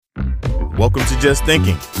Welcome to Just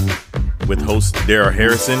Thinking with hosts Daryl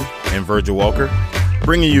Harrison and Virgil Walker,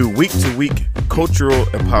 bringing you week-to-week cultural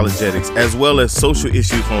apologetics as well as social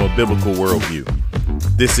issues from a biblical worldview.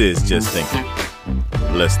 This is Just Thinking.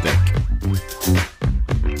 Let's think.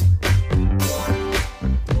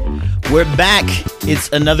 We're back.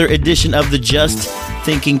 It's another edition of the Just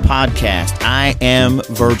Thinking podcast. I am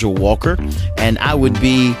Virgil Walker, and I would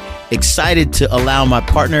be excited to allow my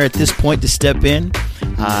partner at this point to step in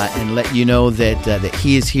and let you know that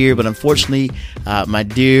he is here. But unfortunately, my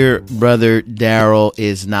dear brother Daryl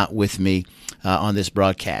is not with me on this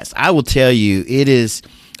broadcast. I will tell you, it is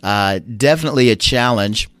definitely a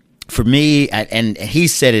challenge for me, and he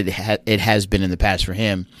said it has been in the past for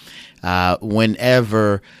him.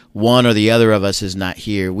 Whenever one or the other of us is not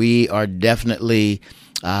here, we are definitely,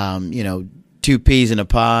 two peas in a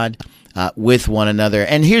pod with one another.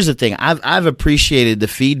 And here's the thing: I've appreciated the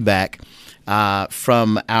feedback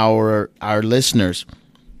from our listeners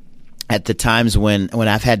at the times when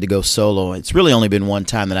I've had to go solo. It's really only been one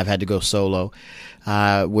time that I've had to go solo,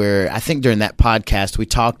 where I think during that podcast we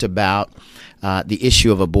talked about the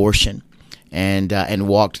issue of abortion. And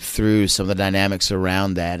walked through some of the dynamics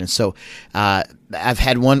around that. And so I've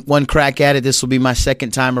had one crack at it. This will be my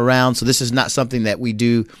second time around. So this is not something that we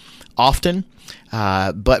do often.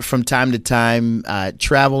 But from time to time,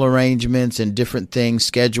 travel arrangements and different things,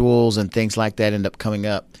 schedules and things like that end up coming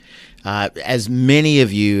up. As many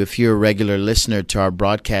of you, if you're a regular listener to our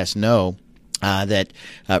broadcast, know that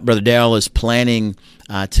Brother Daryl is planning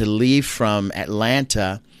to leave from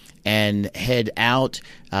Atlanta and head out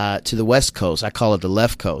to the West Coast. I call it the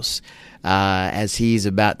left coast, as he's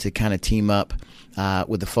about to kind of team up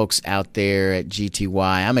with the folks out there at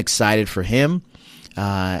GTY. I'm excited for him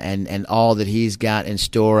and all that he's got in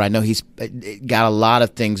store. I know he's got a lot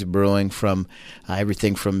of things brewing, from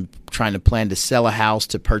everything from trying to plan to sell a house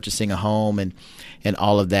to purchasing a home and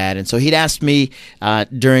all of that. And so he'd asked me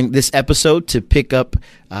during this episode to pick up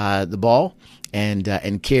the ball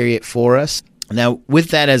and carry it for us. Now,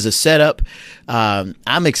 with that as a setup,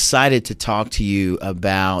 I'm excited to talk to you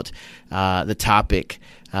about the topic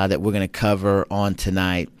that we're going to cover on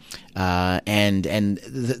tonight, and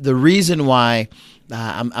the reason why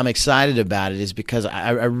I'm excited about it is because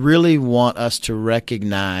I really want us to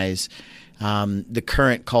recognize the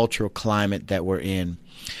current cultural climate that we're in.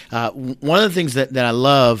 One of the things that I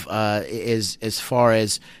love is as far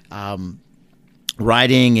as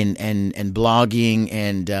writing and blogging,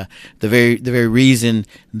 and the very reason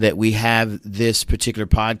that we have this particular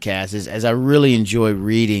podcast is, as I really enjoy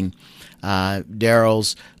reading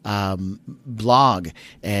Daryl's blog,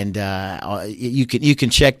 and you can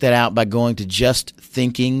check that out by going to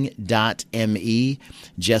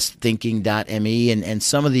justthinking.me, and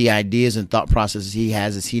some of the ideas and thought processes he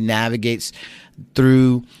has as he navigates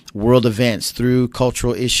through world events, through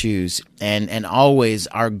cultural issues, and always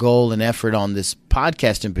our goal and effort on this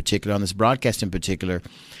podcast in particular, on this broadcast in particular,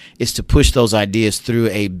 is to push those ideas through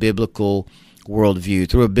a biblical worldview,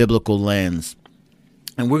 through a biblical lens.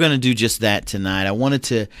 And we're going to do just that tonight. I wanted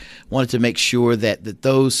to make sure that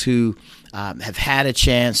those who have had a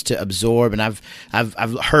chance to absorb, and I've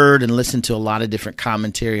heard and listened to a lot of different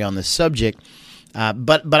commentary on this subject,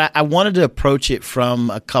 but I wanted to approach it from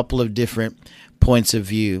a couple of different points of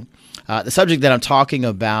view. The subject that I'm talking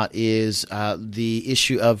about is the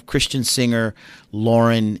issue of Christian singer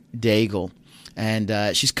Lauren Daigle.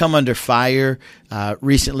 And she's come under fire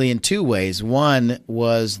recently in two ways. One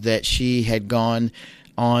was that she had gone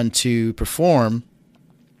on to perform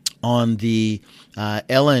on the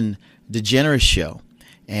Ellen DeGeneres show.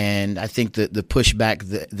 And I think that the pushback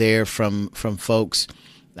there from folks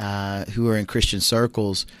who are in Christian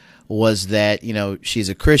circles was that, she's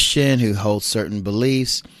a Christian who holds certain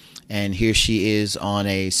beliefs, and here she is on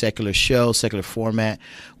a secular show, secular format,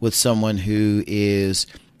 with someone who is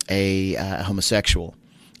a homosexual,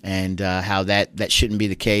 and how that shouldn't be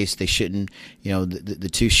the case. They shouldn't, the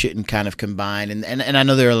two shouldn't kind of combine. And I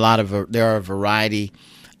know there are a variety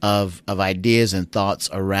of ideas and thoughts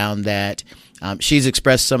around that. She's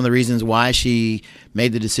expressed some of the reasons why she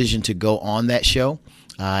made the decision to go on that show,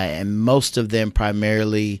 and most of them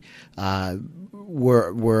primarily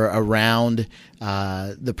were around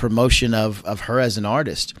the promotion of her as an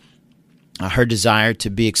artist, her desire to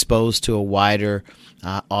be exposed to a wider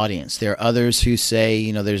audience. There are others who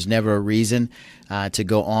say, there's never a reason to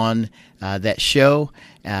go on that show,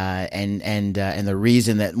 and the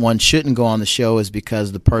reason that one shouldn't go on the show is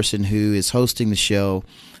because the person who is hosting the show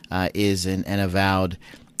is an avowed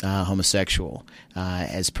homosexual,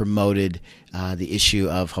 has promoted the issue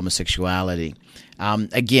of homosexuality.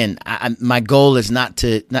 Again, my goal is not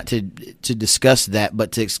to discuss that,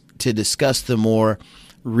 but to discuss the more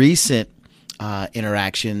recent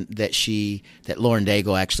interaction that Lauren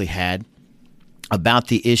Daigle actually had about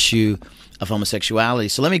the issue of homosexuality.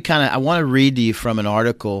 So I want to read to you from an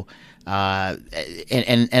article, and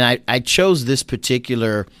I chose this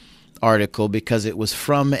particular article because it was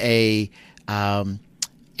from a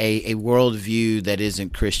worldview that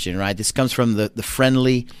isn't Christian, right? This comes from the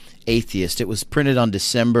Friendly Atheist. It was printed on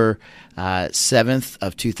December 7th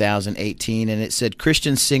of 2018, and it said,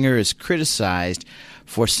 Christian singer is criticized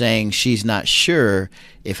for saying she's not sure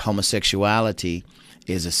if homosexuality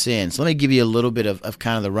is a sin. So let me give you a little bit of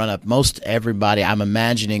kind of the run-up. Most everybody, I'm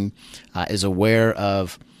imagining, is aware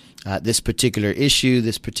of this particular issue,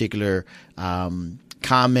 this particular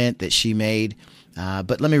comment that she made.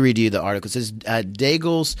 But let me read you the article. It says,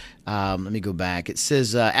 Daigle's, let me go back. It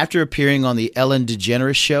says, after appearing on the Ellen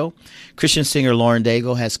DeGeneres show, Christian singer Lauren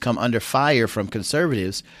Daigle has come under fire from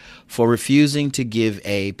conservatives for refusing to give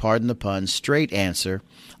a, pardon the pun, straight answer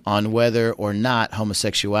on whether or not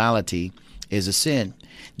homosexuality is a sin.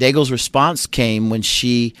 Daigle's response came when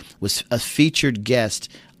she was a featured guest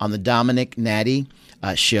on the Dominic Natty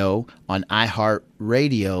show on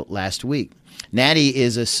iHeartRadio last week. Natty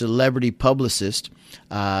is a celebrity publicist,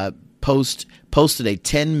 posted a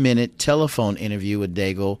 10-minute telephone interview with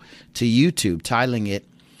Daigle to YouTube, titling it,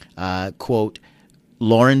 quote,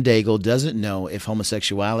 Lauren Daigle doesn't know if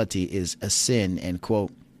homosexuality is a sin, end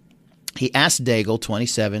quote. He asked Daigle,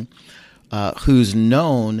 27, who's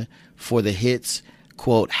known for the hits,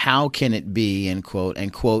 quote, how can it be, end quote,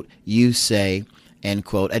 and quote, you say, end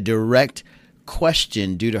quote, a direct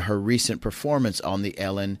question due to her recent performance on the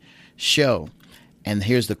Ellen show. And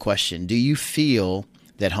here's the question. Do you feel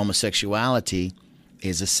that homosexuality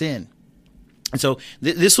is a sin? And so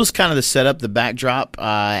this was kind of the setup, the backdrop.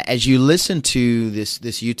 As you listen to this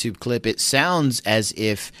YouTube clip, it sounds as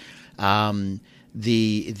if the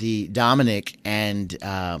Dominic and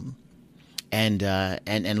Lauren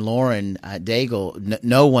Daigle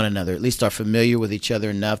know one another, at least are familiar with each other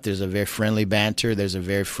enough. There's a very friendly banter. There's a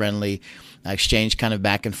very friendly exchange kind of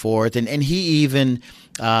back and forth. And he even,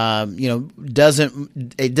 it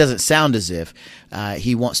doesn't sound as if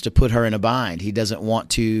he wants to put her in a bind. He doesn't want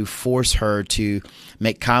to force her to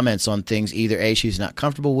make comments on things either A, she's not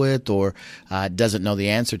comfortable with, or doesn't know the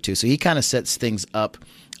answer to. So he kind of sets things up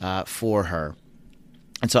for her.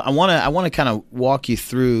 And so I want to kind of walk you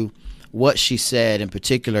through what she said in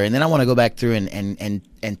particular, and then I want to go back through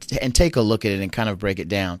and take a look at it and kind of break it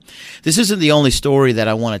down. This isn't the only story that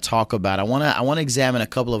I want to talk about. I want to examine a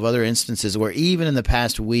couple of other instances where even in the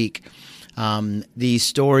past week, these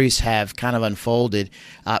stories have kind of unfolded.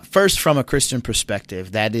 First, from a Christian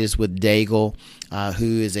perspective, that is with Daigle,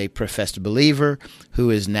 who is a professed believer, who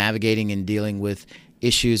is navigating and dealing with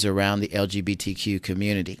issues around the LGBTQ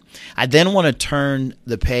community. I then want to turn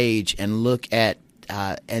the page and look at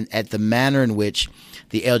the manner in which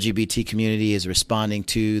the LGBT community is responding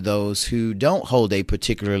to those who don't hold a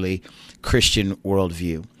particularly Christian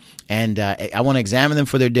worldview. And I want to examine them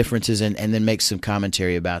for their differences and then make some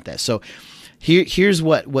commentary about that. So here's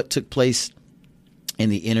what took place in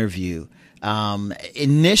the interview.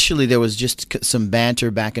 Initially, there was just some banter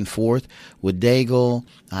back and forth with Daigle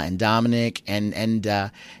and Dominic, and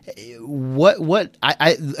there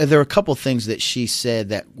are a couple things that she said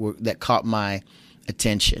that caught my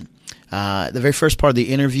attention. The very first part of the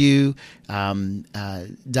interview,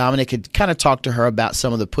 Dominic had kind of talked to her about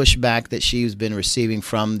some of the pushback that she's been receiving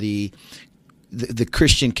from the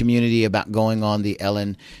Christian community about going on the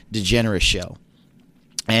Ellen DeGeneres show.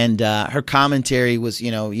 And her commentary was,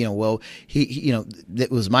 well, that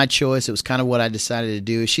was my choice. It was kind of what I decided to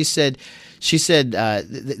do. She said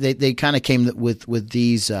they kind of came with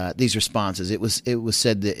these responses. It was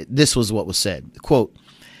said that this was what was said. Quote,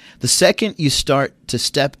 the second you start to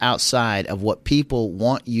step outside of what people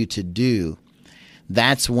want you to do,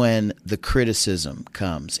 that's when the criticism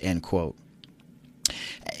comes, end quote.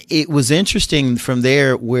 It was interesting from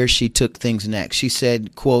there where she took things next. She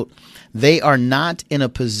said, quote, they are not in a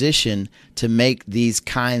position to make these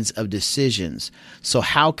kinds of decisions. So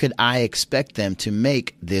how could I expect them to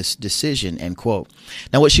make this decision, end quote.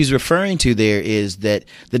 Now, what she's referring to there is that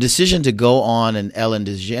the decision to go on an Ellen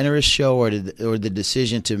DeGeneres show or the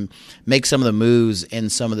decision to make some of the moves in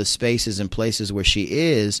some of the spaces and places where she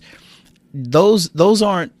is, those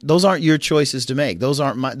aren't your choices to make. Those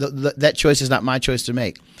aren't that choice is not my choice to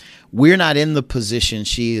make. We're not in the position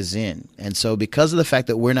she is in. And so because of the fact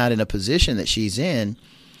that we're not in a position that she's in,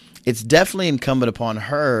 it's definitely incumbent upon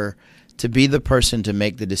her to be the person to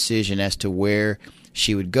make the decision as to where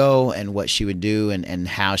she would go and what she would do and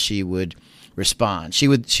how she would respond.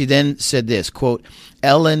 She then said this, quote,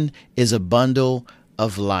 Ellen is a bundle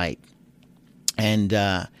of light, and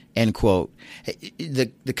end quote.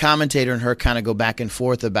 The commentator and her kind of go back and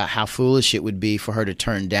forth about how foolish it would be for her to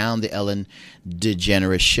turn down the Ellen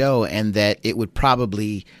DeGeneres show, and that it would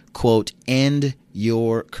probably, quote, end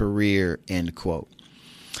your career, end quote.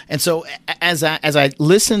 And so as I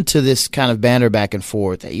listened to this kind of banter back and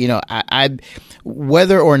forth, you know, I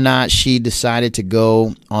whether or not she decided to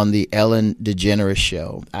go on the Ellen DeGeneres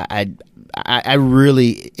show, I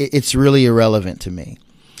really, it's really irrelevant to me.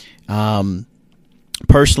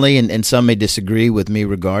 Personally, and some may disagree with me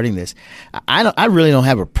regarding this, I really don't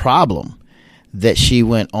have a problem that she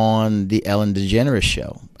went on the Ellen DeGeneres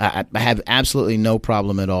show. I have absolutely no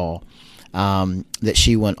problem at all that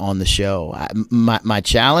she went on the show. My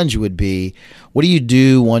challenge would be, what do you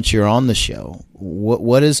do once you're on the show?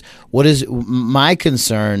 What is my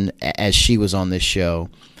concern as she was on this show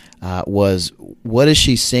was, what is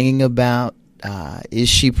she singing about? Is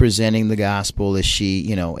she presenting the gospel? Is she,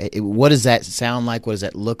 you know, what does that sound like? What does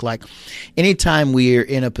that look like? Anytime we're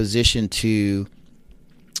in a position to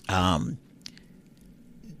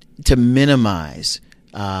minimize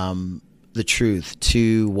the truth,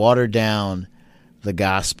 to water down the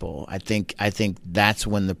gospel, I think that's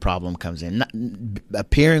when the problem comes in. Not,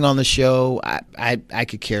 appearing on the show, I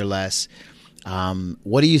could care less.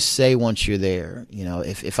 What do you say once you're there? You know,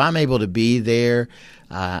 if I'm able to be there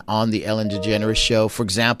on the Ellen DeGeneres show, for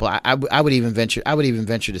example, I would even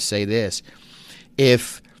venture to say this: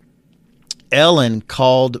 if Ellen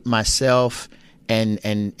called myself and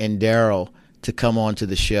Daryl to come on to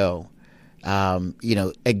the show, you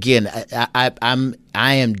know, again, I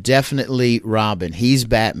am definitely Robin. He's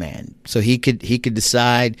Batman, so he could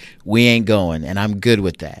decide we ain't going, and I'm good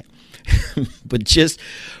with that. But just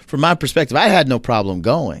from my perspective, I had no problem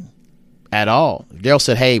going at all. Daryl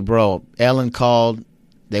said, "Hey, bro, Ellen called.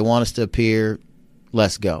 They want us to appear.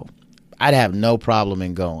 Let's go." I'd have no problem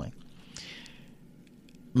in going.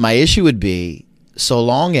 My issue would be, so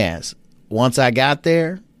long as once I got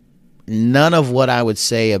there, none of what I would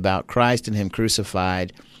say about Christ and Him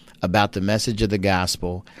crucified, about the message of the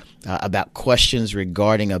gospel, about questions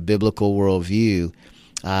regarding a biblical worldview,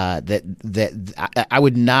 that I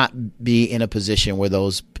would not be in a position where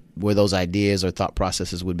those ideas or thought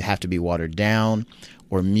processes would have to be watered down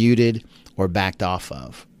or muted or backed off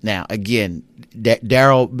of. Now, again,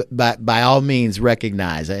 Daryl, by all means,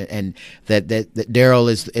 recognize and that Daryl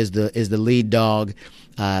is the lead dog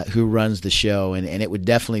who runs the show, and it would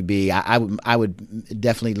definitely be, I would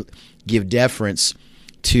definitely give deference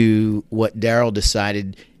to what Daryl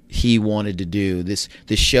decided he wanted to do. This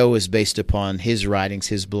show is based upon his writings,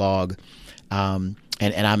 his blog, and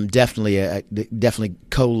I'm definitely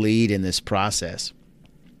co-lead in this process.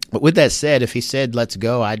 But with that said, if he said let's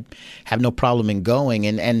go, I'd have no problem in going.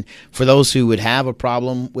 And for those who would have a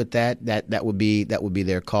problem with that would be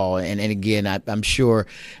their call. And again, I'm sure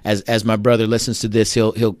as my brother listens to this,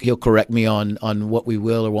 he'll correct me on what we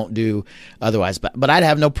will or won't do otherwise. But I'd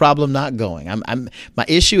have no problem not going. My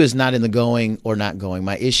issue is not in the going or not going.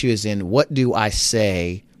 My issue is in, what do I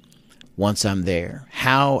say once I'm there?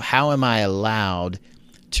 How am I allowed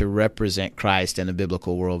to represent Christ and a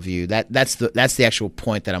biblical worldview? That's the actual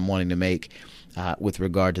point that I'm wanting to make with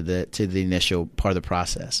regard to the initial part of the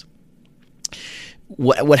process.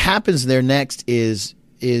 What happens there next is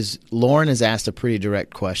Lauren is asked a pretty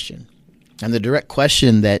direct question, and the direct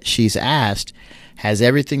question that she's asked has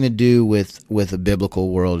everything to do with a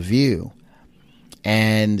biblical worldview.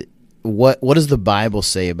 And what does the Bible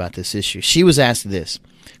say about this issue? She was asked this,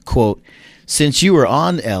 quote, "Since you were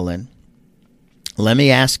on Ellen, let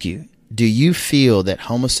me ask you, do you feel that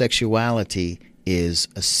homosexuality is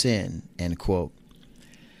a sin?" End quote.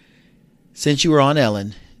 Since you were on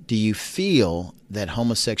Ellen, do you feel that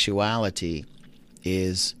homosexuality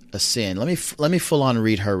is a sin? Let me full on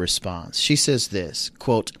read her response. She says this,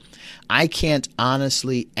 quote, "I can't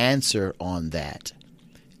honestly answer on that,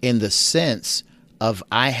 in the sense of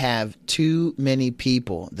I have too many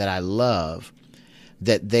people that I love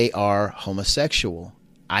that they are homosexual.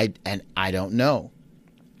 I don't know.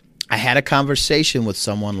 I had a conversation with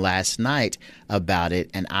someone last night about it,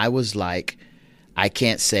 and I was like, I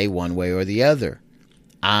can't say one way or the other.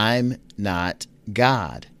 I'm not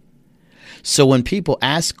God." So when people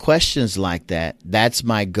ask questions like that, that's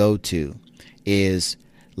my go-to, is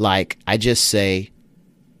like, I just say,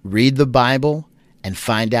 read the Bible and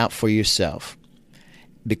find out for yourself.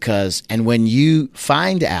 And when you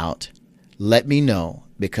find out, let me know,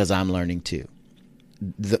 because I'm learning too.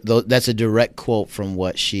 That's a direct quote from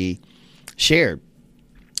what she shared.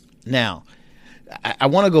 Now, I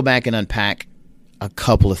want to go back and unpack a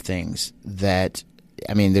couple of things that,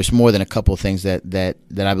 I mean, there's more than a couple of things that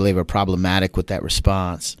I believe are problematic with that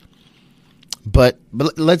response. But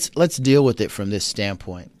let's deal with it from this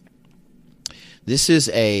standpoint. This is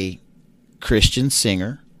a Christian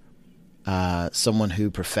singer, someone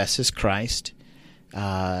who professes Christ,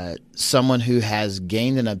 someone who has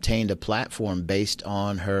gained and obtained a platform based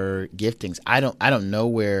on her giftings. I don't know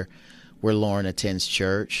where Lauren attends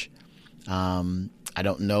church. I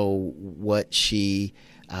don't know what she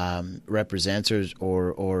represents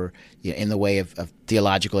or you know, in the way of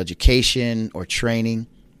theological education or training.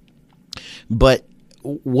 But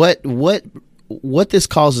what this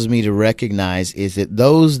causes me to recognize is that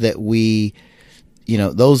those that we, you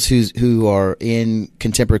know, those who are in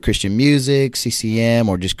contemporary Christian music, CCM,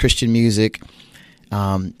 or just Christian music,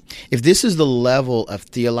 if this is the level of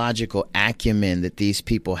theological acumen that these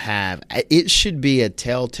people have, it should be a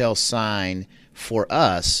telltale sign for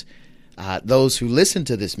us, those who listen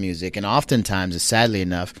to this music, and oftentimes, sadly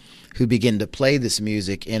enough, who begin to play this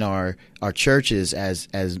music in our churches as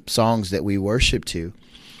songs that we worship to.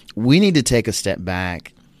 We need to take a step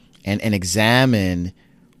back and examine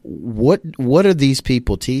what are these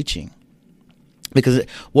people teaching? Because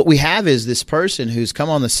what we have is this person who's come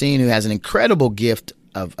on the scene, who has an incredible gift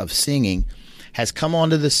of singing, has come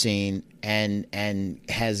onto the scene and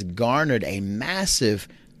has garnered a massive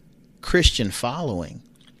Christian following.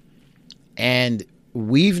 And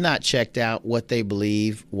we've not checked out what they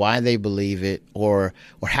believe, why they believe it, or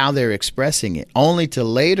how they're expressing it, only to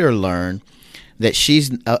later learn that she's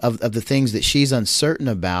of the things that she's uncertain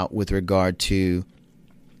about with regard to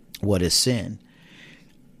what is sin.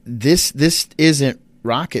 This isn't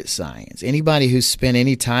rocket science. Anybody who's spent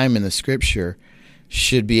any time in the Scripture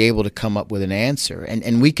should be able to come up with an answer.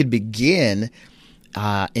 And we could begin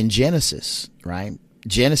in Genesis, right?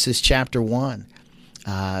 Genesis chapter 1.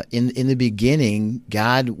 In the beginning,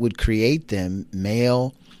 God would create them,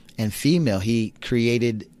 male and female. He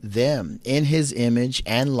created them in His image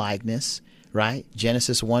and likeness, right?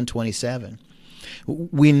 Genesis 1:27.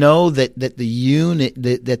 We know that the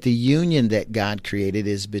union that God created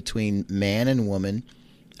is between man and woman,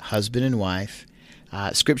 husband and wife.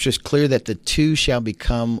 Scripture is clear that the two shall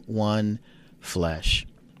become one flesh,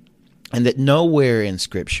 and that nowhere in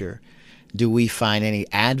Scripture do we find any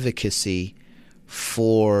advocacy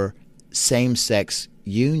for same-sex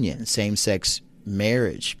union, same-sex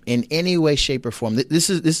marriage in any way, shape, or form. This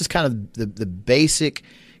is kind of the basic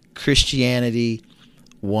Christianity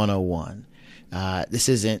 101. This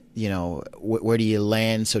isn't, you know, where do you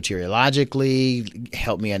land soteriologically?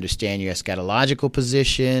 Help me understand your eschatological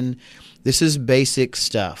position. This is basic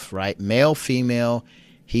stuff, right? Male, female,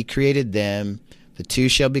 He created them. The two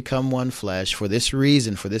shall become one flesh. For this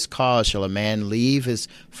reason, for this cause, shall a man leave his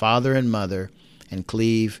father and mother and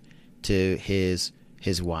cleave to his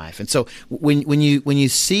wife. And so when you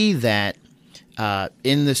see that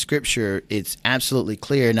in the Scripture, it's absolutely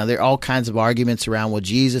clear. Now, there are all kinds of arguments around, well,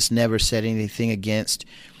 Jesus never said anything against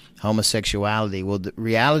homosexuality. Well, the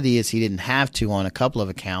reality is He didn't have to on a couple of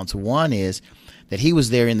accounts. One is that He was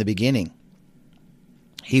there in the beginning.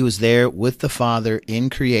 He was there with the Father in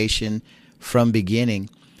creation from beginning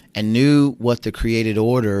and knew what the created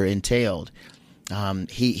order entailed.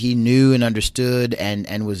 He knew and understood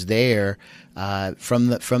and was there from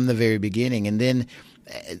the very beginning. And then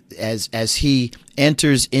as He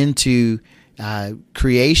enters into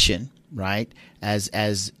creation, right,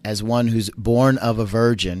 as one who's born of a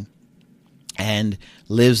virgin and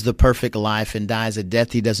lives the perfect life and dies a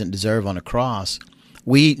death He doesn't deserve on a cross,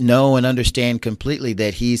 we know and understand completely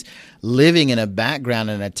that He's living in a background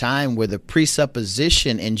in a time where the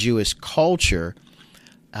presupposition in Jewish culture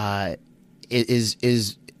has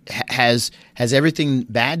everything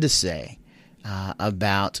bad to say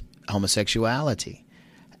about homosexuality,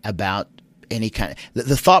 about any kind of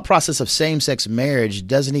the thought process of same-sex marriage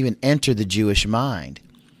doesn't even enter the Jewish mind,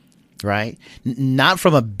 right? Not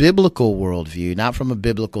from a biblical worldview, not from a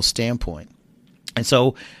biblical standpoint. And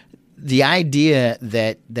so the idea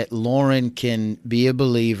that Lauren can be a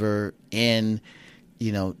believer in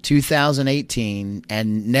 2018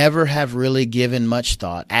 and never have really given much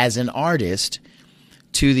thought as an artist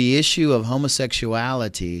to the issue of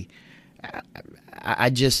homosexuality, I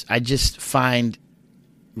just find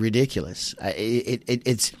ridiculous.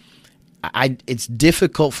 It's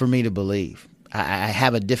difficult for me to believe. I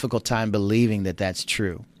have a difficult time believing that that's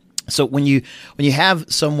true. So when you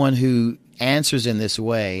have someone who answers in this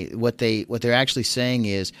way, what they're actually saying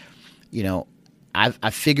is,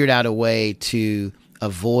 I've figured out a way to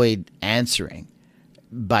avoid answering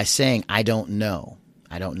by saying, I don't know.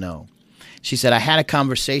 She said, I had a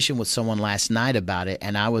conversation with someone last night about it,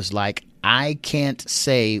 and I was like, I can't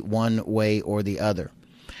say one way or the other.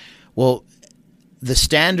 Well, the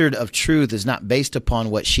standard of truth is not based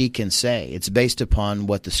upon what she can say. It's based upon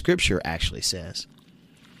what the Scripture actually says.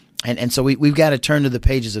 And so we've got to turn to the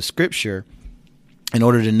pages of Scripture in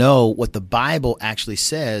order to know what the Bible actually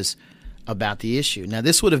says about the issue. Now,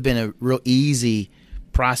 this would have been a real easy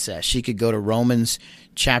process. She could go to Romans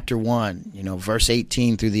chapter 1, verse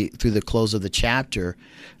 18 through the close of the chapter.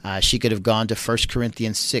 She could have gone to 1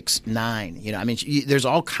 Corinthians 6:9. There's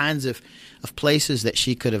all kinds of places that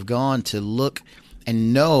she could have gone to look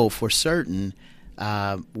and know for certain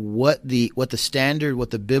what the standard,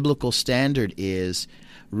 what the biblical standard is,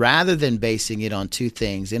 rather than basing it on two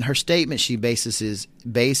things. In her statement, she bases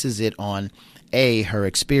it on her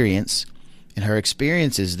experience, and her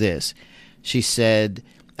experience is this. She said,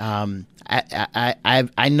 I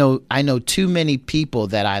know too many people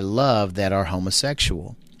that I love that are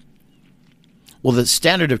homosexual. Well, the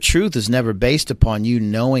standard of truth is never based upon you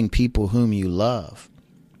knowing people whom you love.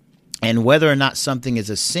 And whether or not something is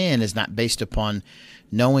a sin is not based upon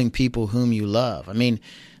knowing people whom you love. I mean,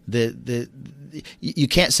 you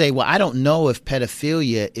can't say, well, I don't know if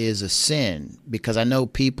pedophilia is a sin because I know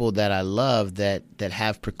people that I love that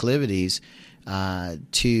have proclivities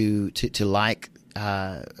to like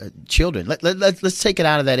children. Let's take it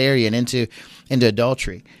out of that area and into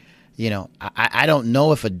adultery. I don't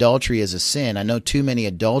know if adultery is a sin. I know too many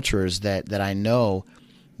adulterers that I know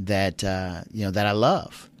that that I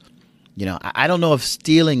love. I don't know if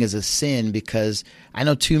stealing is a sin because I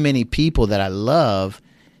know too many people that I love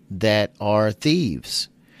that are thieves.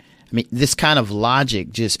 I mean, this kind of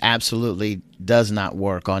logic just absolutely does not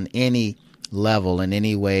work on any level in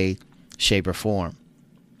any way, shape, or form.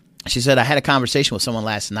 She said, I had a conversation with someone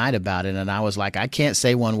last night about it, and I was like, I can't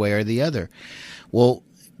say one way or the other. Well,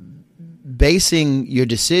 basing your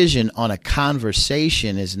decision on a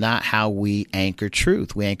conversation is not how we anchor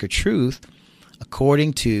truth. We anchor truth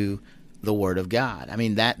according to the Word of God. I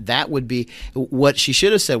mean, that would be what she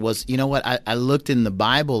should have said was, you know what, I looked in the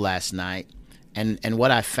Bible last night, and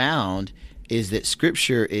what I found is that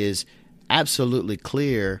Scripture is absolutely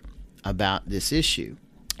clear about this issue.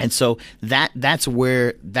 And so that's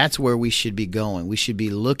where we should be going. We should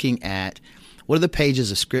be looking at what do the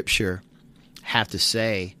pages of Scripture have to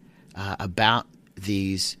say about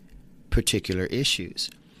these particular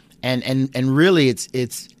issues, and really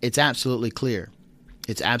it's absolutely clear.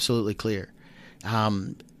 It's absolutely clear.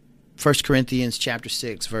 1 Corinthians chapter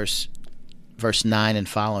 6, verse 9 and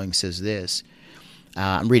following says this.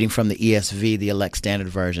 I'm reading from the ESV, the Elect Standard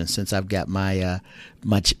Version, since I've got my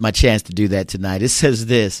chance to do that tonight. It says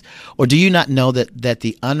this, or do you not know that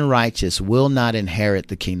the unrighteous will not inherit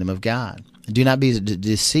the kingdom of God? Do not be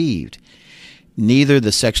deceived. Neither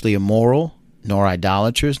the sexually immoral, nor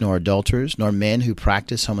idolaters, nor adulterers, nor men who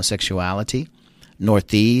practice homosexuality, nor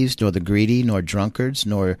thieves, nor the greedy, nor drunkards,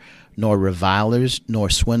 nor revilers,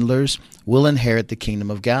 nor swindlers will inherit the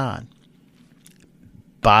kingdom of God.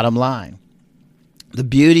 Bottom line. The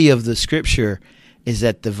beauty of the Scripture is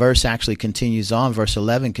that the verse actually continues on. Verse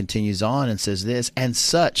 11 continues on and says this, and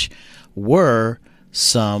such were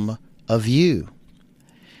some of you.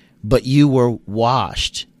 But you were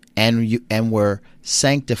washed and were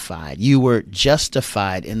sanctified. You were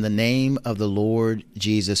justified in the name of the Lord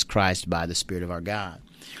Jesus Christ by the Spirit of our God.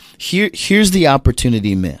 Here's the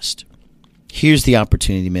opportunity missed. Here's the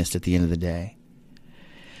opportunity missed at the end of the day.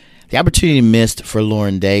 The opportunity missed for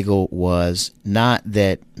Lauren Daigle was not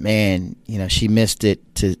that, she missed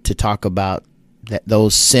it to talk about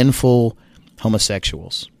those sinful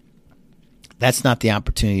homosexuals. That's not the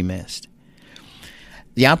opportunity missed.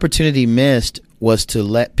 The opportunity missed was to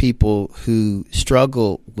let people who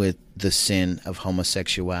struggle with the sin of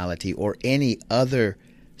homosexuality or any other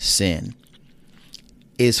sin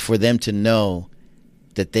is for them to know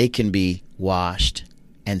that they can be washed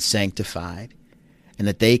and sanctified and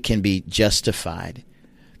that they can be justified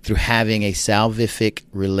through having a salvific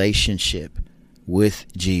relationship with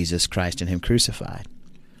Jesus Christ and Him crucified.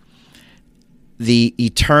 The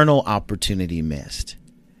eternal opportunity missed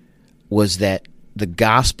was that the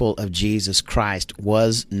gospel of Jesus Christ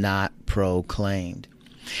was not proclaimed.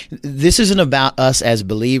 This isn't about us as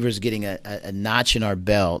believers getting a notch in our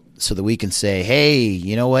belt so that we can say, hey,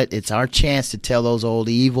 you know what? It's our chance to tell those old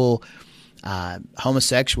evil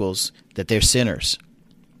homosexuals that they're sinners.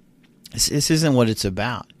 This isn't what it's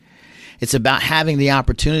about. It's about having the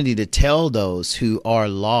opportunity to tell those who are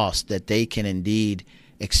lost that they can indeed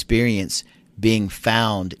experience being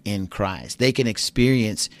found in Christ. They can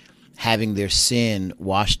experience having their sin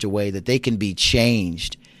washed away, that they can be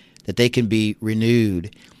changed, that they can be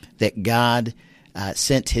renewed, that God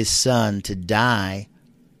sent His Son to die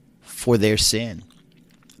for their sin.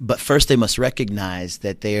 But first they must recognize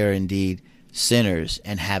that they are indeed sinners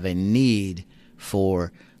and have a need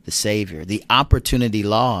for the Savior. The opportunity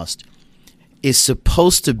lost is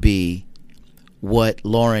supposed to be what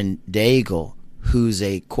Lauren Daigle, who's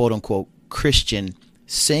a quote-unquote Christian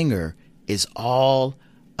singer, is all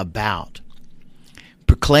about.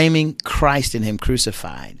 Proclaiming Christ and Him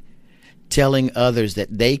crucified, telling others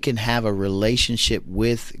that they can have a relationship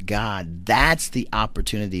with God. That's the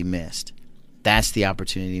opportunity missed. That's the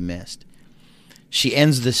opportunity missed. She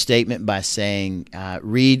ends the statement by saying,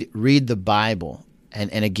 read the Bible.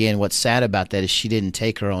 And again, what's sad about that is she didn't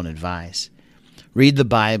take her own advice. Read the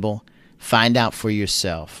Bible, find out for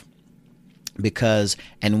yourself.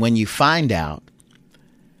 And when you find out,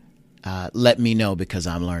 let me know, because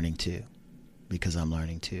I'm learning too.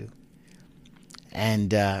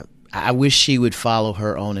 And I wish she would follow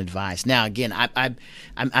her own advice. Now, again, I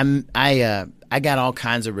got all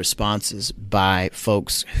kinds of responses by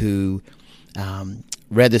folks who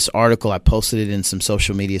read this article. I posted it in some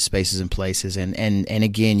social media spaces and places, and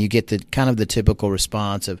again, you get the kind of the typical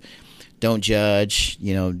response of, "Don't judge,"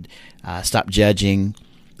 stop judging.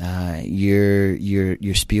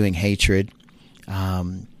 You're spewing hatred.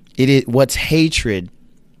 What's hatred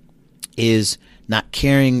is not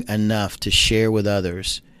caring enough to share with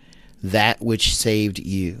others that which saved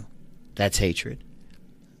you. That's hatred.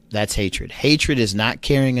 Hatred is not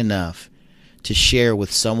caring enough to share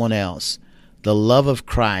with someone else the love of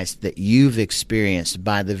Christ that you've experienced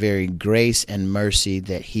by the very grace and mercy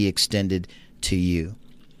that He extended to you,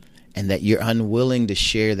 and that you're unwilling to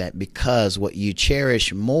share that because what you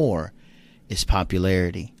cherish more is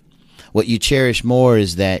popularity. What you cherish more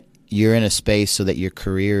is that you're in a space so that your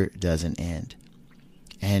career doesn't end.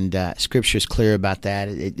 And Scripture is clear about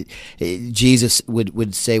that. Jesus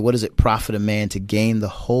would say, "What does it profit a man to gain the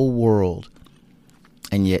whole world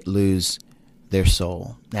and yet lose their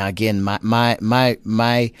soul?" Now, again,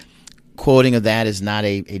 my quoting of that is not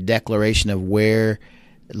a declaration of where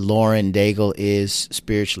Lauren Daigle is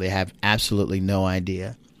spiritually. I have absolutely no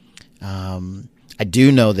idea. I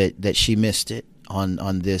do know that she missed it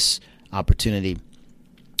on this opportunity.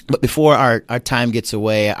 But before our time gets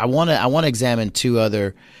away, I want to examine two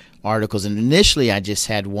other articles. And initially, I just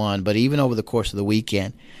had one, but even over the course of the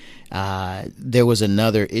weekend, there was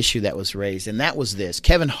another issue that was raised, and that was this: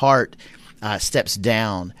 Kevin Hart steps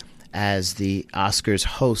down as the Oscars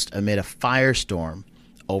host amid a firestorm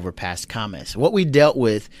over past comments. What we dealt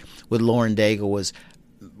with Lauren Daigle was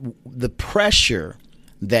the pressure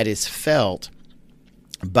that is felt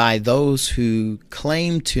by those who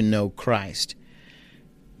claim to know Christ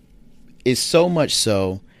is so much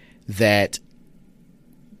so that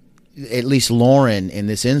at least Lauren, in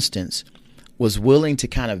this instance, was willing to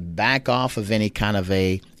kind of back off of any kind of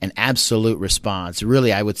an absolute response.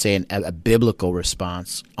 Really, I would say a biblical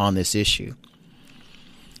response on this issue.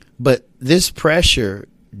 But this pressure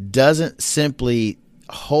doesn't simply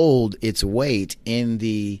hold its weight in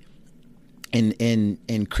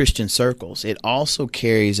Christian circles. It also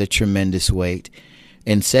carries a tremendous weight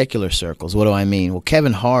in secular circles. What do I mean? Well,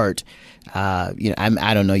 Kevin Hart, I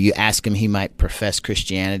don't know. You ask him, he might profess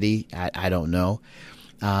Christianity. I don't know.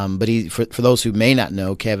 But for those who may not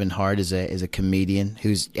know, Kevin Hart is a comedian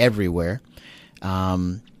who's everywhere.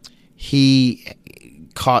 He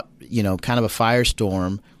caught kind of a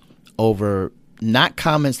firestorm over not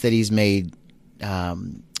comments that he's made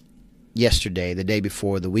yesterday, the day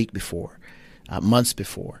before, the week before, months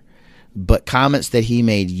before, but comments that he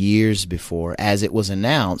made years before, as it was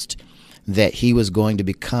announced that he was going to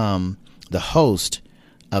become the host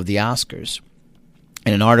of the Oscars.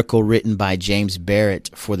 In an article written by James Barrett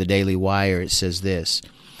for the Daily Wire, it says this: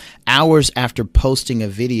 hours after posting a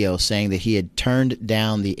video saying that he had turned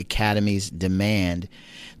down the Academy's demand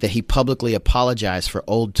that he publicly apologize for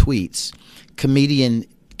old tweets, comedian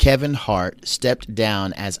Kevin Hart stepped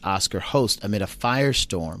down as Oscar host amid a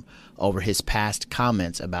firestorm over his past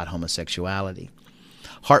comments about homosexuality.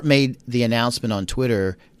 Hart made the announcement on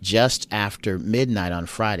Twitter just after midnight on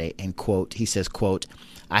Friday, and quote, he says, quote,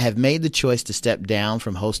 "I have made the choice to step down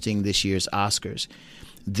from hosting this year's Oscars.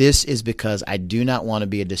 This is because I do not want to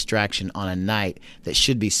be a distraction on a night that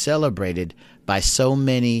should be celebrated by so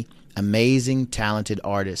many amazing, talented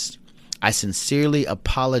artists. I sincerely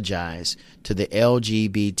apologize to the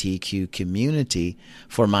LGBTQ community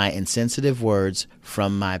for my insensitive words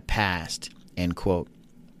from my past," end quote.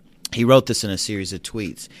 He wrote this in a series of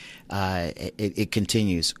tweets. It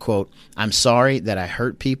continues, quote, "I'm sorry that I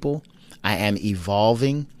hurt people. I am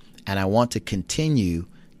evolving, and I want to continue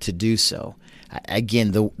to do so.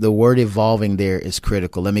 Again, the word evolving there is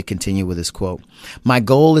critical. Let me continue with this quote. My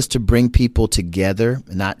goal is to bring people together,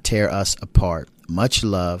 not tear us apart. Much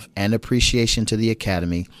love and appreciation to the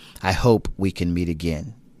Academy. I hope we can meet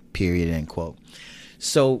again. Period. End quote.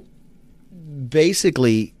 So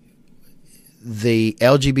basically, the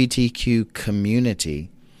LGBTQ community,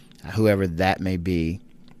 whoever that may be,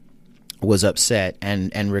 was upset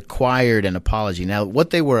and required an apology. Now,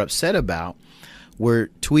 what they were upset about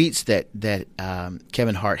were tweets that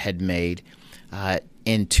Kevin Hart had made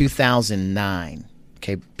in 2009.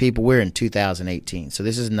 Okay, people, we're in 2018, so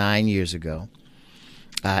this is 9 years ago,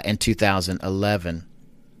 in 2011,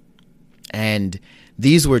 and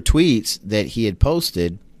these were tweets that he had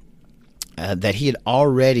posted that he had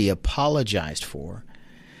already apologized for.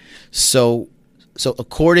 So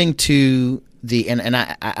according to and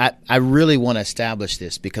I really want to establish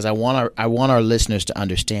this because I want our listeners to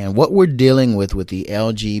understand what we're dealing with the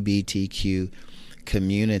LGBTQ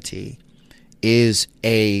community is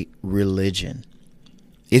a religion.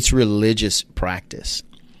 It's religious practice,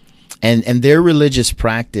 and their religious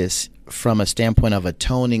practice from a standpoint of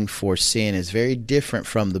atoning for sin is very different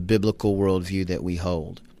from the biblical worldview that we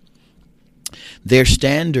hold. Their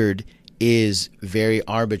standard is very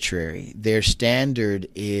arbitrary. Their standard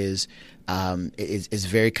is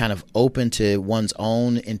very kind of open to one's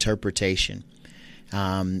own interpretation.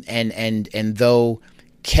 And though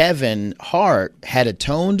Kevin Hart had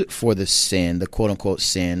atoned for the sin, the quote unquote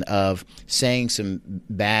sin of saying some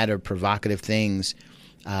bad or provocative things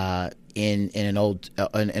in an old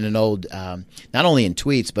not only in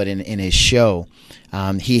tweets but in his show,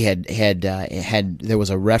 he had there was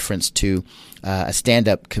a reference to a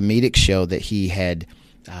stand-up comedic show that he had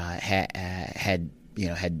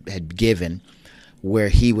given, where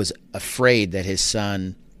he was afraid that his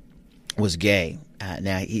son was gay.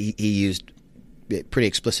 Now he used pretty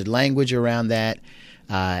explicit language around that,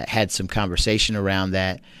 had some conversation around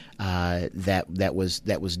that that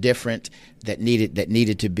was different, that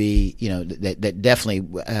needed to be, that definitely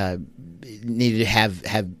needed to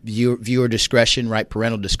have viewer discretion, right,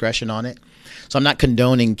 parental discretion on it. So I'm not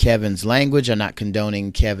condoning Kevin's language. I'm not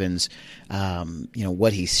condoning Kevin's,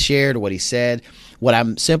 what he shared or what he said. What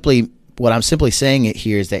I'm simply saying it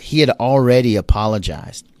here is that he had already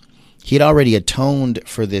apologized. He had already atoned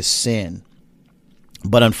for this sin,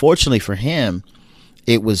 but unfortunately for him,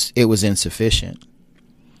 it was insufficient.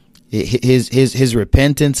 His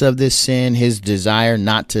repentance of this sin, his desire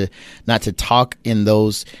not to talk in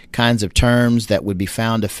those kinds of terms that would be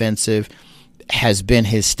found offensive, has been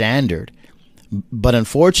his standard. But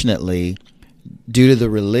unfortunately, due to the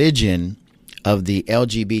religion of the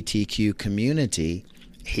LGBTQ community,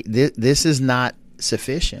 this is not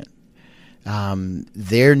sufficient.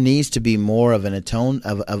 There needs to be more of an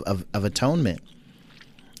atonement.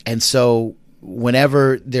 And so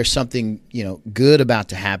whenever there's something good about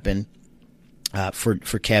to happen for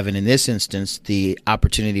Kevin, in this instance, the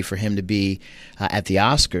opportunity for him to be at the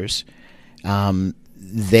Oscars,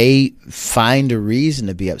 they find a reason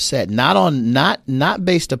to be upset, not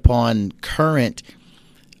based upon current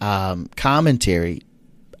commentary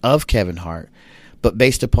of Kevin Hart, but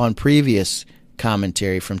based upon previous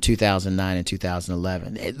commentary from 2009 and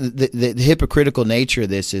 2011. The hypocritical nature of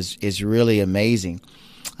this is really amazing,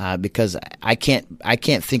 because I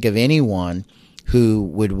can't think of anyone who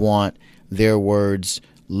would want their words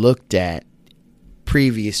looked at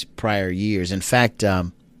prior years. In fact,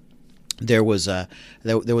 there was a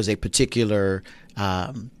particular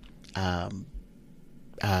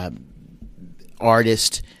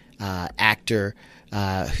artist, actor,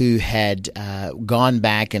 who had gone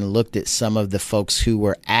back and looked at some of the folks who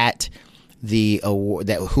were at the award,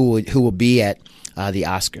 who will be at the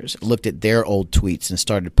Oscars, looked at their old tweets and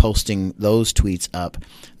started posting those tweets up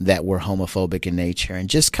that were homophobic in nature, and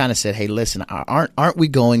just kind of said, "Hey, listen, aren't we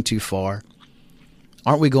going too far?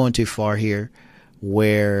 Aren't we going too far here?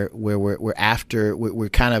 Where we're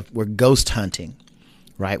ghost hunting,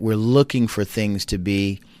 right? We're looking for things to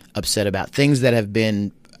be upset about, things that have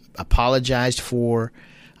been apologized for,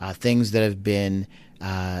 things that have been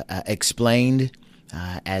explained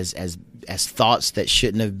as thoughts that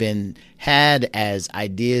shouldn't have been had, as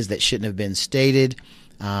ideas that shouldn't have been stated,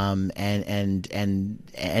 and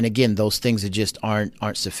again, those things that just aren't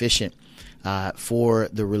sufficient for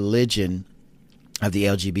the religion of the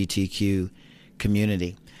LGBTQ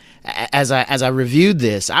community. As I reviewed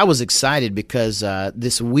this, I was excited because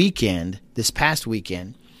this past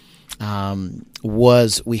weekend,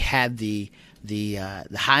 we had the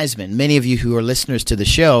Heisman. Many of you who are listeners to the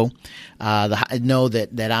show know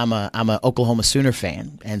that I'm a Oklahoma Sooner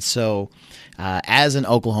fan, and so as an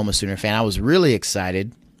Oklahoma Sooner fan, I was really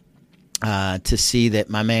excited to see that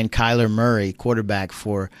my man Kyler Murray, quarterback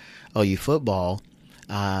for OU football,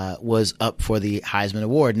 was up for the Heisman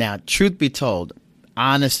Award. Now, truth be told,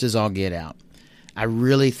 honest as all get out, I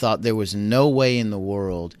really thought there was no way in the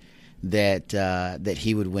world that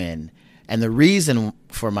he would win. And the reason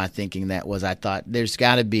for my thinking that was I thought there's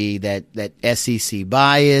got to be that SEC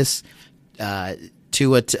bias,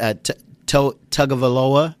 Tua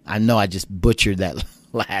Tagovailoa. I know I just butchered that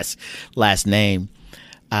last name.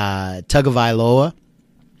 Tagovailoa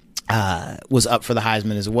was up for the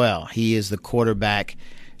Heisman as well. He is the quarterback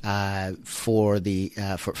for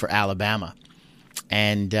Alabama.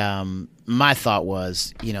 And my thought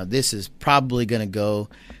was, this is probably going to go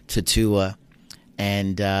to Tua,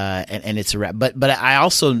 and it's a wrap. But I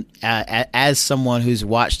also, as someone who's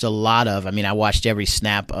watched a lot of, I watched every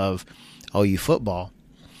snap of OU football.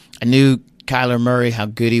 I knew Kyler Murray, how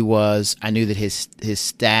good he was. I knew that his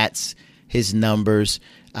stats, his numbers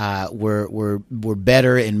were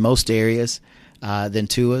better in most areas than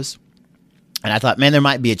Tua's. And I thought, man, there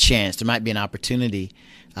might be a chance, there might be an opportunity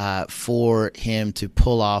for him to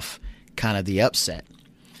pull off kind of the upset.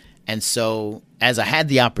 And so, as I had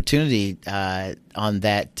the opportunity on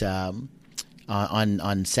that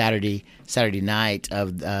on Saturday night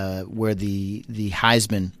of where the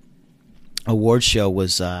Heisman Award show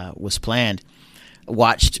was planned,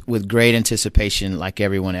 watched with great anticipation, like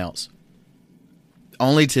everyone else.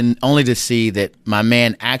 Only to see that my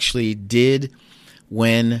man actually did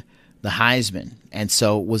win the Heisman, and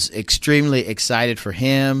so was extremely excited for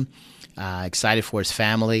him, excited for his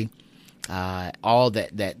family, all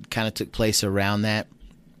that kind of took place around that.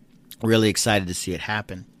 Really excited to see it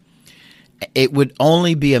happen. It would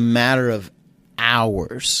only be a matter of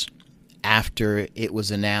hours after it was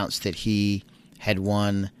announced that he had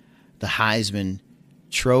won the Heisman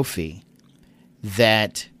Trophy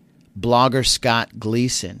that blogger Scott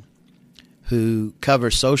Gleason, who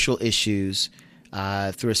covers social issues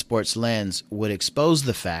through a sports lens, would expose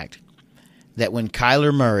the fact that when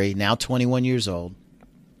Kyler Murray, now 21 years old,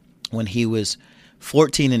 when he was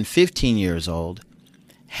 14 and 15 years old,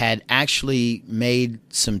 had actually made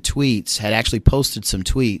some tweets, had actually posted some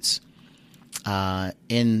tweets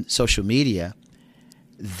in social media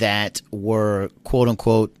that were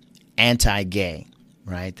quote-unquote anti-gay,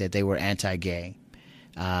 right? That they were anti-gay.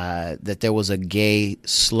 That there was a gay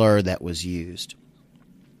slur that was used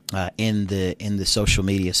in the social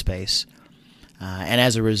media space, and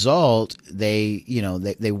as a result, they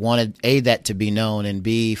wanted that to be known, and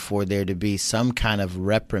B, for there to be some kind of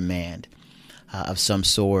reprimand of some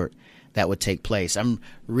sort that would take place. I'm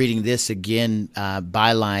reading this again,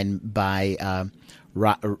 byline by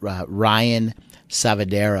Ryan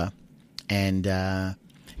Savadera, and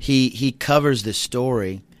he covers the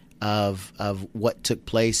story of what took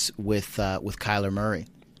place with Kyler Murray.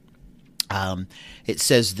 It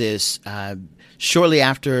says this: shortly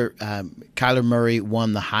after Kyler Murray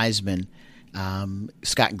won the Heisman,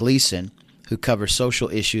 Scott Gleason, who covers social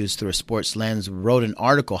issues through a sports lens, wrote an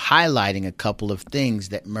article highlighting a couple of things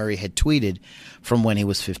that Murray had tweeted from when he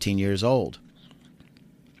was 15 years old.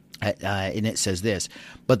 And it says this: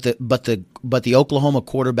 but the Oklahoma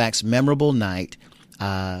quarterback's memorable night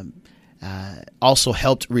also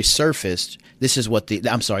helped resurface. This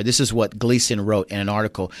is what Gleason wrote in an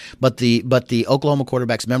article. But the Oklahoma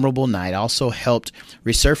quarterback's memorable night also helped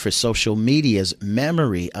resurface social media's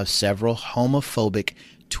memory of several homophobic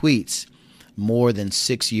tweets more than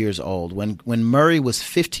 6 years old. When Murray was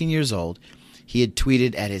 15 years old, he had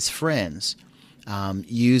tweeted at his friends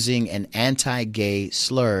using an anti-gay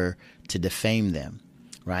slur to defame them.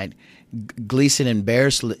 Right? Gleason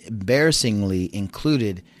embarrassingly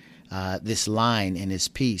included this line in his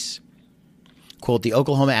piece. Quote, the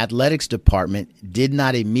Oklahoma Athletics Department did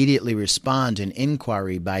not immediately respond to an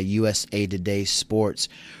inquiry by USA Today Sports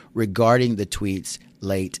regarding the tweets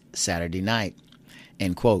late Saturday night.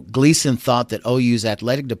 End quote. Gleason thought that OU's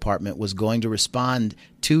athletic department was going to respond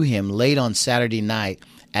to him late on Saturday night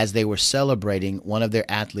as they were celebrating one of their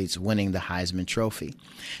athletes winning the Heisman Trophy.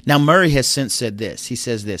 Now, Murray has since said this. He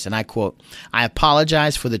says this, and I quote, I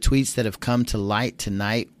apologize for the tweets that have come to light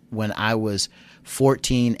tonight when I was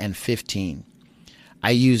 14 and 15. I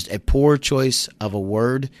used a poor choice of a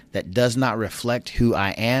word that does not reflect who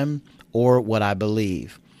I am or what I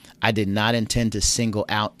believe. I did not intend to single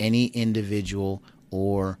out any individual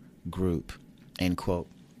or group. End quote.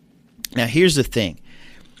 Now, here's the thing.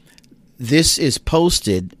 This is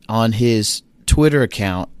posted on his Twitter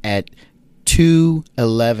account at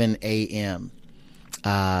 2:11 a.m.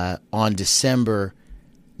 On December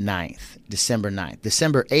 9th. December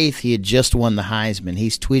 8th, he had just won the Heisman.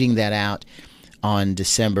 He's tweeting that out on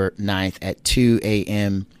December 9th at 2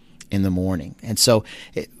 a.m. in the morning. And so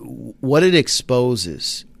what it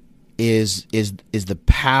exposes is the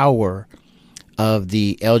power of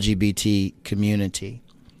the LGBT community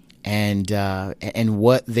and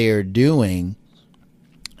what they're doing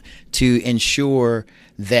to ensure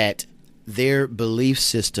that their belief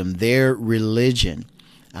system, their religion,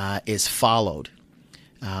 is followed.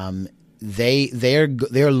 They're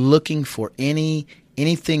looking for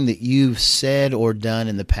anything that you've said or done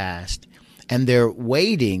in the past, and they're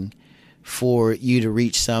waiting for you to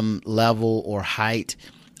reach some level or height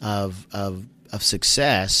of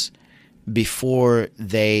success before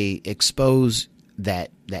they expose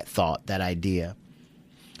that thought, that idea.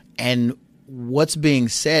 And what's being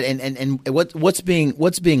said and what's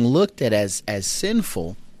being looked at as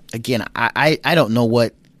sinful. Again, I don't know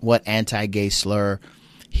what anti-gay slur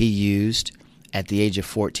he used at the age of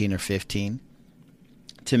 14 or 15.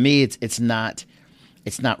 To me, it's not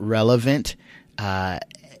relevant.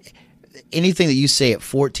 Anything that you say at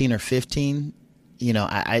 14 or 15,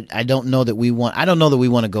 I don't know that we want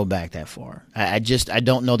to go back that far. I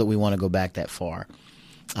don't know that we want to go back that far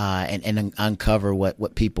and uncover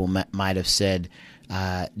what people might have said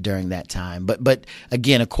during that time. But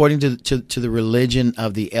again, according to the religion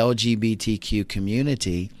of the LGBTQ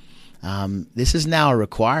community, this is now a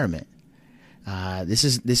requirement. This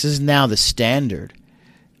is now the standard.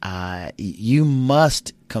 You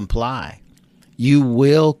must comply. You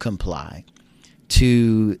will comply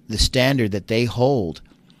to the standard that they hold.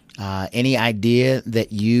 Any idea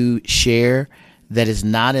that you share that is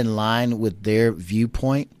not in line with their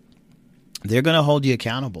viewpoint, they're going to hold you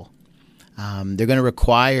accountable. They're going to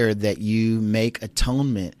require that you make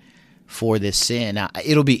atonement for this sin. Now,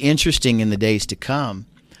 it'll be interesting in the days to come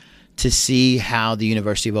to see how the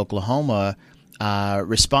University of Oklahoma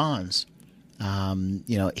responds.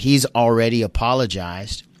 He's already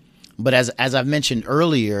apologized, but as I've mentioned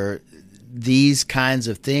earlier, these kinds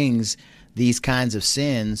of things, these kinds of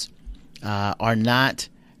sins, are not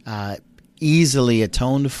easily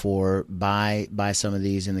atoned for by some of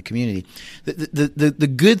these in the community.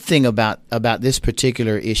 The good thing about this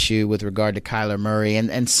particular issue with regard to Kyler Murray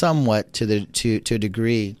and somewhat to a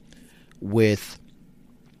degree with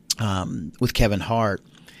Kevin Hart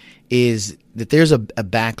is that there's a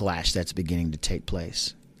backlash that's beginning to take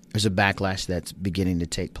place. There's a backlash that's beginning to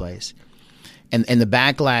take place. And the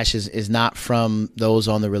backlash is not from those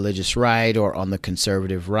on the religious right or on the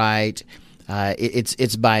conservative right.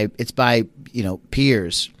 It's by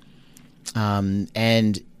peers,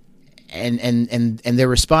 and they're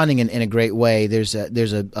responding in a great way. There's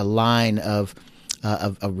a line of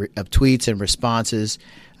tweets and responses,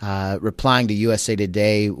 replying to USA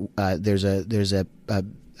Today. There's a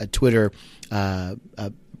Twitter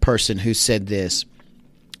person who said this: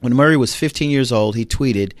 when Murray was 15 years old, he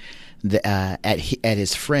tweeted at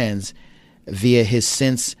his friends via his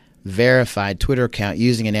since verified Twitter account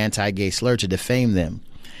using an anti-gay slur to defame them.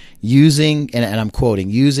 And I'm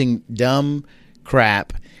quoting, using dumb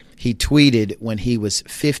crap he tweeted when he was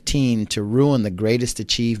 15 to ruin the greatest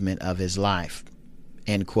achievement of his life,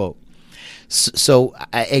 end quote. So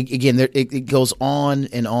again, it goes on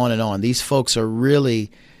and on and on. These folks are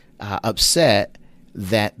really upset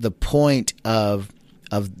that the point of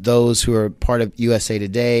those who are part of USA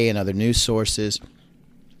Today and other news sources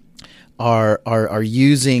are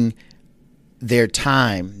using their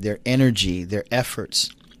time, their energy, their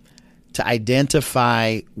efforts to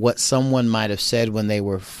identify what someone might have said when they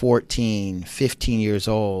were 14, 15 years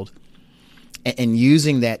old, and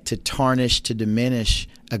using that to tarnish, to diminish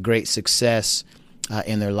a great success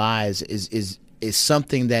in their lives is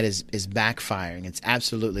something that is backfiring. It's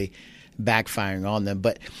absolutely backfiring on them.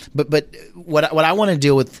 But what I want to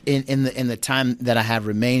deal with in the time that I have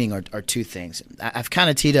remaining are two things. I've kind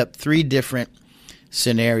of teed up three different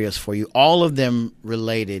scenarios for you, all of them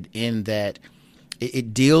related in that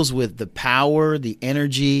it deals with the power, the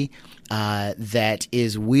energy that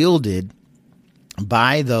is wielded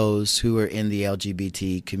by those who are in the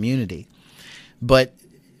LGBT community. But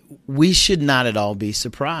we should not at all be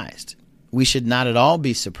surprised. We should not at all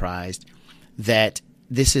be surprised that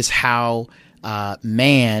this is how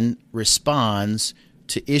man responds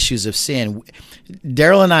to issues of sin.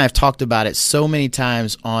 Daryl and I have talked about it so many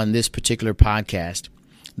times on this particular podcast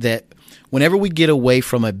that whenever we get away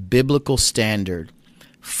from a biblical standard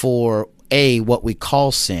for A, what we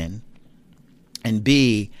call sin, and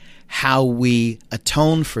B, how we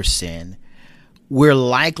atone for sin, we're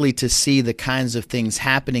likely to see the kinds of things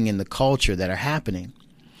happening in the culture that are happening.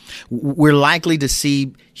 We're likely to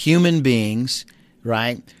see human beings,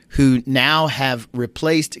 right, who now have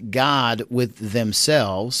replaced God with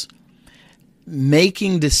themselves,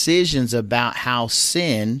 making decisions about how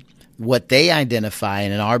sin what they identify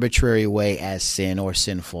in an arbitrary way as sin or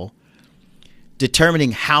sinful,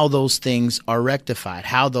 determining how those things are rectified,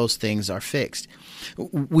 how those things are fixed.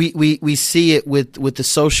 We see it with the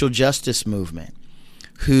social justice movement,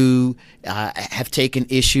 who have taken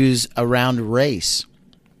issues around race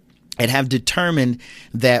and have determined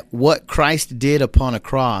that what Christ did upon a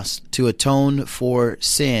cross to atone for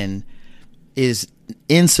sin is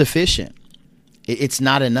insufficient. It's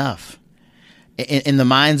not enough. In the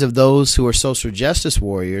minds of those who are social justice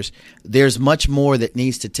warriors, there's much more that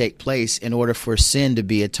needs to take place in order for sin to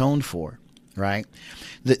be atoned for, right?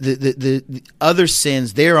 The other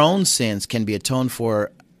sins, their own sins, can be atoned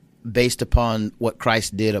for based upon what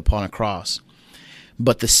Christ did upon a cross.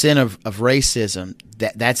 But the sin of racism,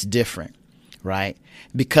 that's different, right?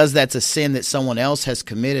 Because that's a sin that someone else has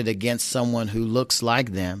committed against someone who looks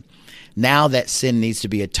like them. Now that sin needs to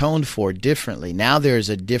be atoned for differently. Now there's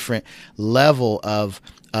a different level of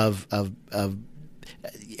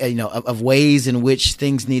ways in which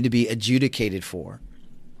things need to be adjudicated for.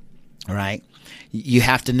 Right? You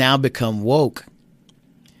have to now become woke.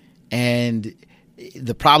 And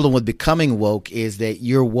the problem with becoming woke is that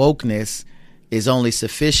your wokeness is only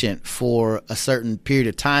sufficient for a certain period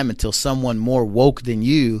of time until someone more woke than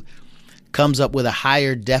you comes up with a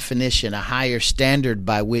higher definition, a higher standard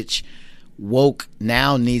by which woke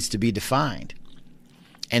now needs to be defined.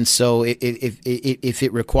 And so if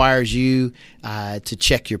it requires you to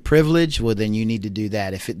check your privilege, well, then you need to do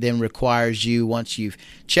that. If it then requires you, once you've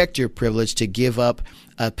checked your privilege, to give up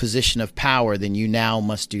a position of power, then you now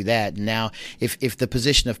must do that. Now, if the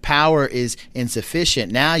position of power is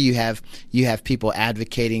insufficient, now you have people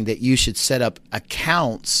advocating that you should set up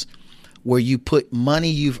accounts where you put money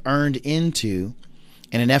you've earned into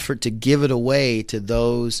in an effort to give it away to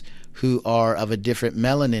those who are of a different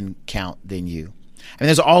melanin count than you. I mean,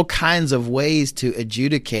 there's all kinds of ways to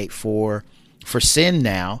adjudicate for sin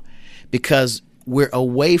now, because we're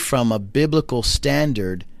away from a biblical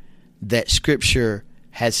standard that Scripture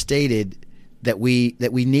has stated that we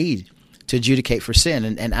need to adjudicate for sin.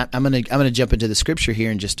 And I'm gonna jump into the Scripture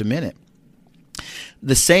here in just a minute.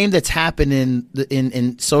 The same that's happened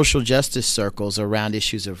in social justice circles around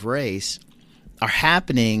issues of race are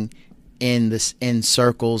happening in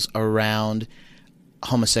circles around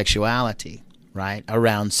homosexuality, right?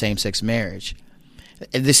 Around same-sex marriage.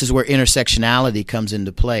 And this is where intersectionality comes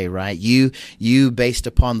into play, right? You based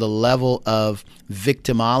upon the level of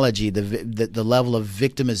victimology, the level of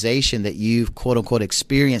victimization that you've quote unquote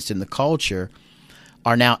experienced in the culture,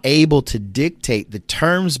 are now able to dictate the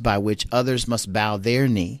terms by which others must bow their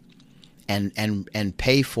knee and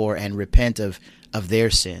pay for and repent of their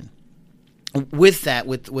sin. With that,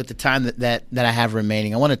 with the time that I have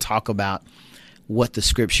remaining, I want to talk about what the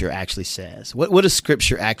Scripture actually says. What does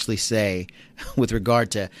Scripture actually say with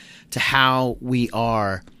regard to how we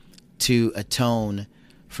are to atone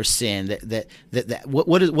for sin?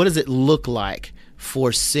 What does it look like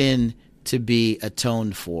for sin to be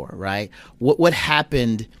atoned for? Right? What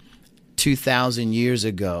happened 2,000 years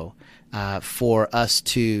ago for us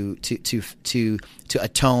to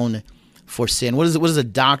atone for sin? What does a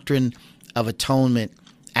doctrine of atonement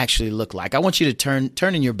actually look like? I want you to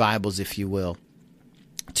turn in your Bibles, if you will,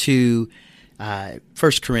 to 1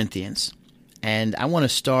 Corinthians, and I want to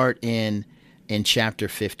start in chapter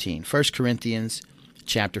 15. 1 Corinthians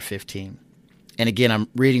chapter 15. And again, I'm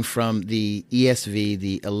reading from the ESV,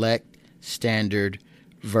 the Elect Standard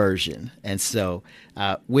Version. And so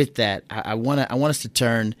with that, I want us to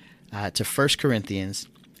turn to 1 Corinthians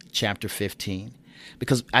chapter 15,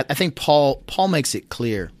 because I think Paul makes it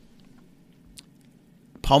clear.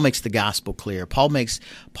 Paul makes the gospel clear. Paul makes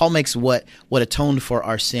what atoned for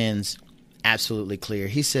our sins absolutely clear.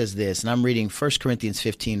 He says this, and I'm reading 1 Corinthians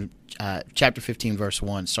 15, chapter 15, verse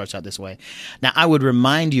 1. Starts out this way. Now I would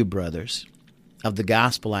remind you, brothers, of the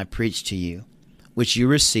gospel I preached to you, which you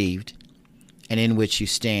received, and in which you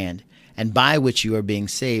stand, and by which you are being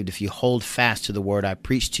saved, if you hold fast to the word I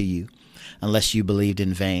preached to you, unless you believed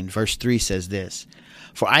in vain. Verse 3 says this,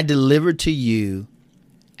 for I delivered to you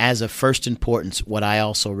as of first importance what I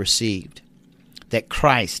also received, that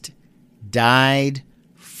Christ died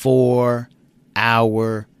for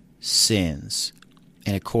our sins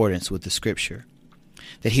in accordance with the Scripture,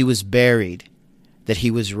 that he was buried, that he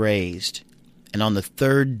was raised, and on the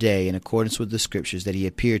third day, in accordance with the Scriptures, that he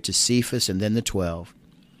appeared to Cephas and then the 12.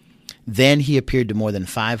 Then he appeared to more than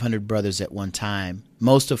 500 brothers at one time,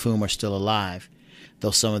 most of whom are still alive, though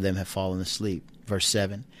some of them have fallen asleep. Verse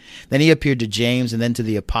 7. Then he appeared to James and then to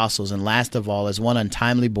the apostles, and last of all, as one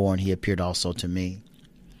untimely born, he appeared also to me.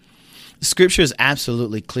 The Scripture is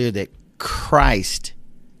absolutely clear that Christ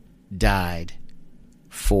died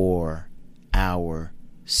for our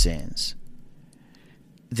sins.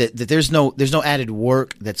 That there's no added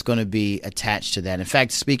work that's going to be attached to that. In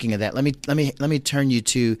fact, speaking of that, let me turn you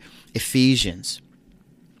to Ephesians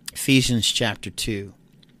chapter 2.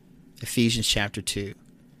 Ephesians chapter 2.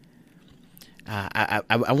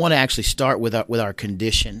 I want to actually start with our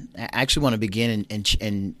condition. I actually want to begin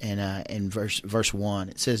in verse 1.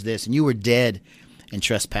 It says this: "And you were dead in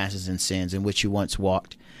trespasses and sins, in which you once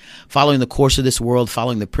walked, following the course of this world,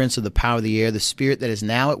 following the prince of the power of the air, the spirit that is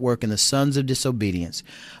now at work in the sons of disobedience,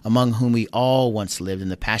 among whom we all once lived in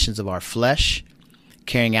the passions of our flesh,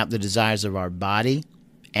 carrying out the desires of our body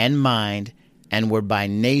and mind, and were by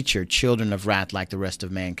nature children of wrath like the rest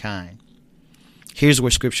of mankind." Here's where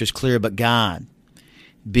Scripture is clear. "But God,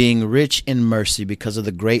 being rich in mercy because of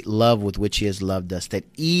the great love with which he has loved us, that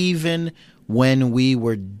even when we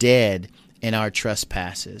were dead in our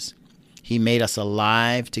trespasses, he made us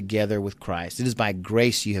alive together with Christ. It is by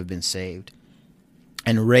grace you have been saved,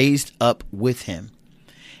 and raised up with him,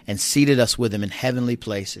 and seated us with him in heavenly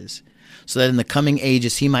places, so that in the coming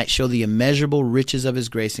ages he might show the immeasurable riches of his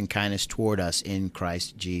grace and kindness toward us in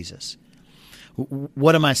Christ Jesus."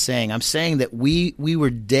 What am I saying? I'm saying that we were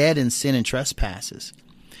dead in sin and trespasses.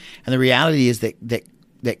 And the reality is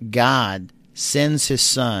that God sends his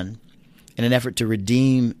Son in an effort to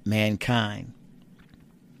redeem mankind.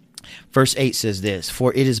 Verse 8 says this: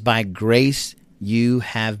 "For it is by grace you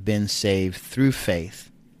have been saved through faith.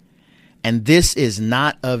 And this is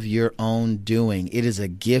not of your own doing. It is a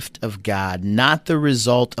gift of God, not the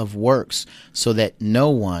result of works, so that no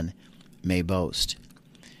one may boast."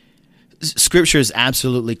 Scripture is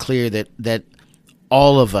absolutely clear that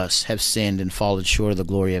all of us have sinned and fallen short of the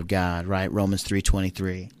glory of God, right? Romans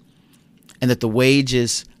 3:23. And that the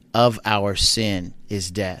wages of our sin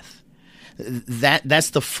is death.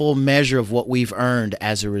 That's the full measure of what we've earned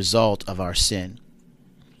as a result of our sin.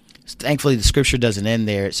 Thankfully, the Scripture doesn't end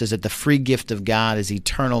there. It says that the free gift of God is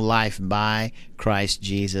eternal life by Christ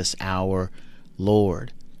Jesus our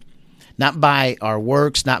Lord. Not by our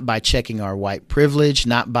works, not by checking our white privilege,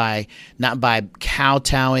 not by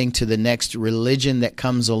kowtowing to the next religion that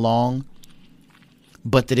comes along,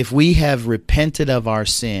 but that if we have repented of our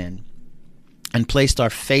sin and placed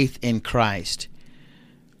our faith in Christ,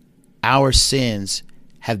 our sins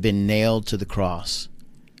have been nailed to the cross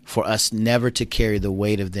for us never to carry the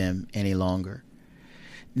weight of them any longer.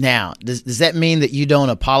 Now, does that mean that you don't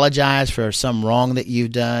apologize for some wrong that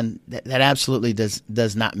you've done? That absolutely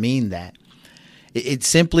does not mean that. It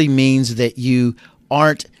simply means that you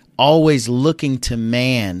aren't always looking to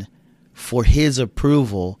man for his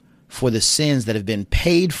approval for the sins that have been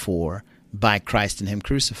paid for by Christ and him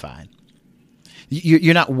crucified.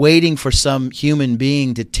 You're not waiting for some human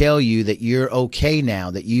being to tell you that you're okay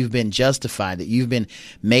now, that you've been justified, that you've been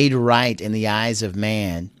made right in the eyes of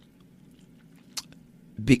man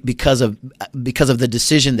because of the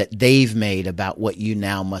decision that they've made about what you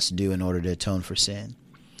now must do in order to atone for sin.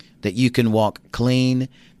 That you can walk clean,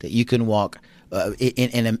 that you can walk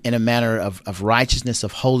in a manner of righteousness,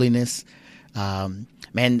 of holiness.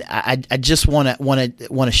 Man, I just want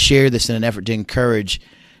to share this in an effort to encourage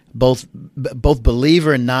both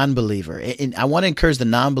believer and non-believer. And I want to encourage the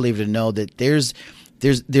non-believer to know that there's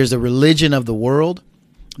a religion of the world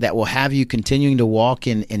that will have you continuing to walk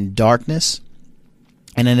in darkness,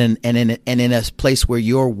 and in a place where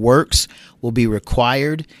your works will be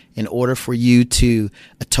required in order for you to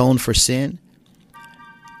atone for sin.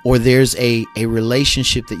 Or there's a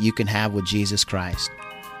relationship that you can have with Jesus Christ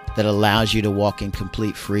that allows you to walk in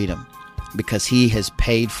complete freedom because he has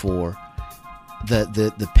paid for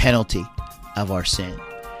the penalty of our sin.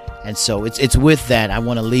 And so it's with that. I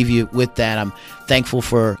want to leave you with that. I'm thankful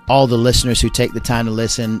for all the listeners who take the time to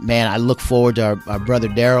listen. Man, I look forward to our brother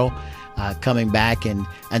Daryl coming back. And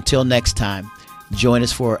until next time, join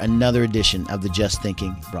us for another edition of the Just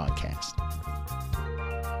Thinking broadcast.